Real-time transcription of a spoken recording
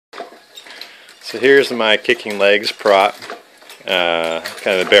So here's my kicking legs prop, kind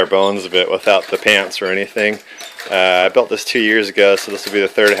of the bare bones of it without the pants or anything. I built this 2 years ago, so this will be the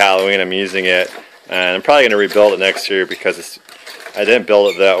third Halloween I'm using it. And I'm probably going to rebuild it next year because I didn't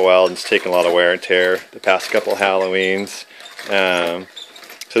build it that well and it's taken a lot of wear and tear the past couple Halloweens.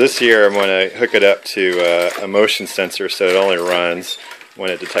 So this year I'm going to hook it up to a motion sensor so it only runs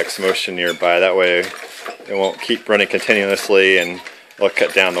when it detects motion nearby. That way it won't keep running continuously and it'll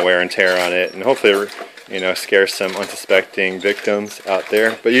cut down the wear and tear on it and hopefully, scare some unsuspecting victims out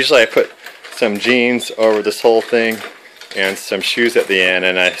there. But usually I put some jeans over this whole thing and some shoes at the end,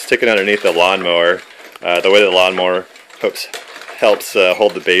 and I stick it underneath the lawnmower. The way the lawnmower helps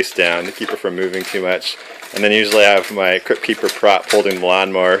hold the base down to keep it from moving too much. And then usually I have my Crypt Keeper prop holding the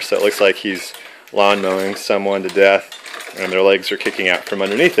lawnmower, so it looks like he's lawn mowing someone to death and their legs are kicking out from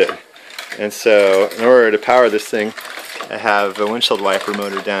underneath it. And so in order to power this thing, I have a windshield wiper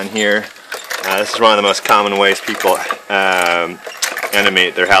motor down here. This is one of the most common ways people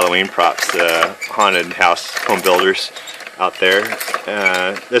animate their Halloween props, the haunted house home builders out there.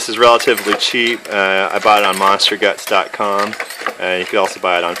 This is relatively cheap. I bought it on monsterguts.com. You can also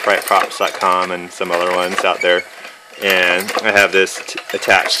buy it on frightprops.com and some other ones out there. And I have this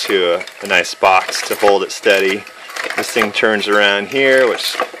attached to a nice box to hold it steady. This thing turns around here,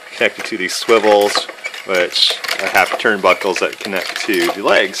 which is connected to these swivels, which I have turnbuckles that connect to the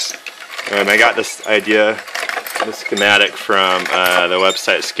legs. And I got this idea, this schematic from the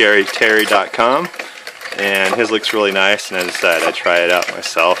website scaryterry.com, and his looks really nice, and I decided I'd try it out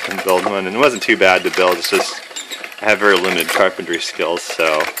myself and build one. And it wasn't too bad to build. It's just I have very limited carpentry skills,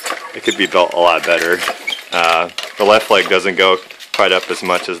 so it could be built a lot better. The left leg doesn't go quite up as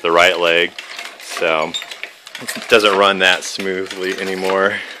much as the right leg, so it doesn't run that smoothly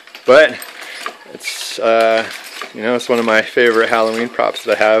anymore. But it's it's one of my favorite Halloween props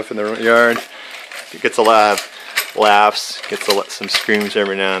that I have in the yard. It gets a lot of laughs, gets some screams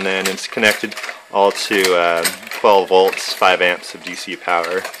every now and then. It's connected all to 12 volts, 5 amps of DC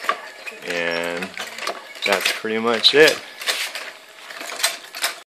power, and that's pretty much it.